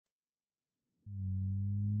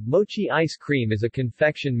Mochi ice cream is a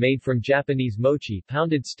confection made from Japanese mochi,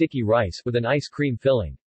 pounded sticky rice, with an ice cream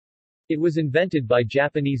filling. It was invented by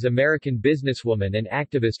Japanese-American businesswoman and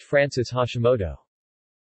activist Frances Hashimoto.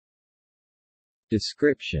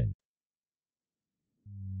 Description: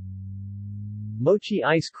 Mochi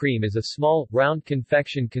ice cream is a small, round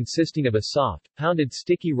confection consisting of a soft, pounded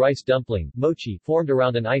sticky rice dumpling, mochi, formed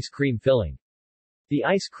around an ice cream filling. The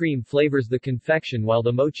ice cream flavors the confection while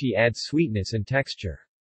the mochi adds sweetness and texture.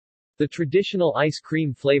 The traditional ice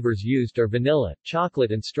cream flavors used are vanilla,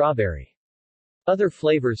 chocolate and strawberry. Other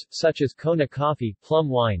flavors, such as Kona coffee, plum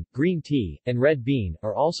wine, green tea, and red bean,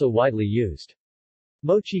 are also widely used.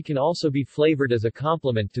 Mochi can also be flavored as a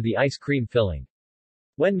complement to the ice cream filling.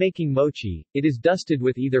 When making mochi, it is dusted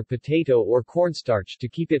with either potato or cornstarch to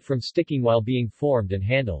keep it from sticking while being formed and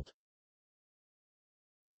handled.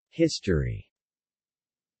 History: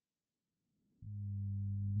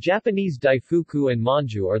 Japanese daifuku and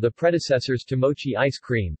manju are the predecessors to mochi ice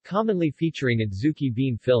cream, commonly featuring adzuki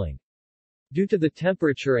bean filling. Due to the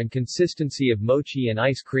temperature and consistency of mochi and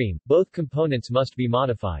ice cream, both components must be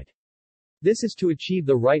modified. This is to achieve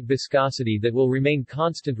the right viscosity that will remain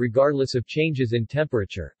constant regardless of changes in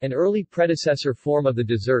temperature. An early predecessor form of the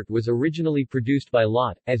dessert was originally produced by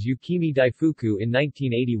Lotte, as Yukimi Daifuku in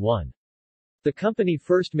 1981. The company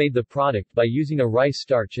first made the product by using a rice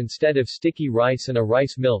starch instead of sticky rice and a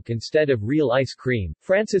rice milk instead of real ice cream.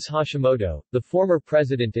 Frances Hashimoto, the former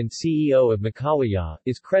president and CEO of Mikawaya,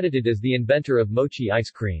 is credited as the inventor of mochi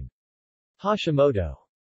ice cream.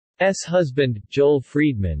 Hashimoto's husband, Joel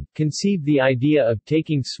Friedman, conceived the idea of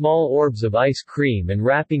taking small orbs of ice cream and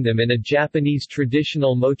wrapping them in a Japanese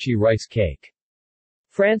traditional mochi rice cake.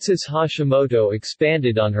 Frances Hashimoto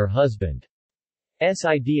expanded on her husband's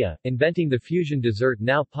idea, inventing the fusion dessert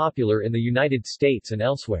now popular in the United States and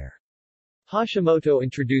elsewhere. Hashimoto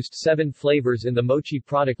introduced 7 flavors in the mochi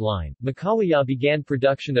product line. Mikawaya began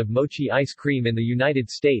production of mochi ice cream in the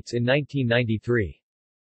United States in 1993.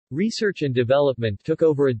 Research and development took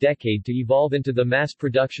over a decade to evolve into the mass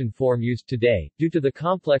production form used today, due to the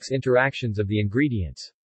complex interactions of the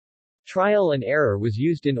ingredients. Trial and error was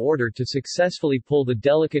used in order to successfully pull the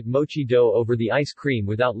delicate mochi dough over the ice cream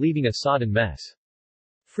without leaving a sodden mess.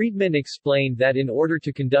 Friedman explained that in order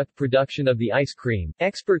to conduct production of the ice cream,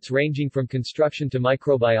 experts ranging from construction to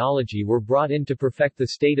microbiology were brought in to perfect the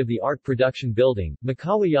state-of-the-art production building.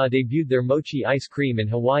 Mikawaya debuted their mochi ice cream in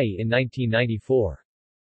Hawaii in 1994.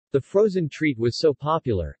 The frozen treat was so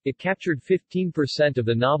popular, it captured 15% of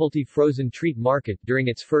the novelty frozen treat market during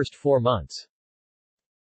its first 4 months.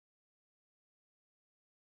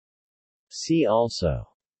 See also: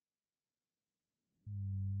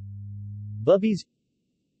 Bubbies,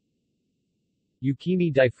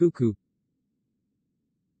 Yukimi Daifuku,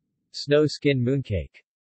 Snow skin mooncake.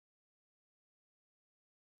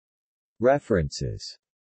 References.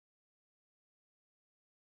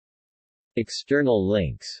 External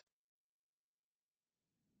links: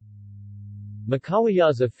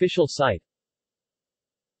 Mikawaya's official site,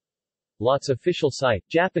 Lotte's official site,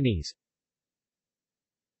 Japanese,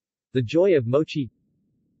 The Joy of Mochi,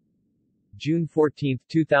 June 14,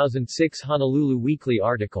 2006 Honolulu Weekly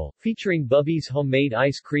article, featuring Bubby's homemade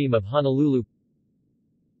ice cream of Honolulu,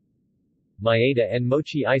 Maeda and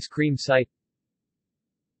Mochi ice cream site.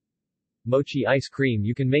 Mochi ice cream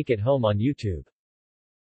you can make at home on YouTube.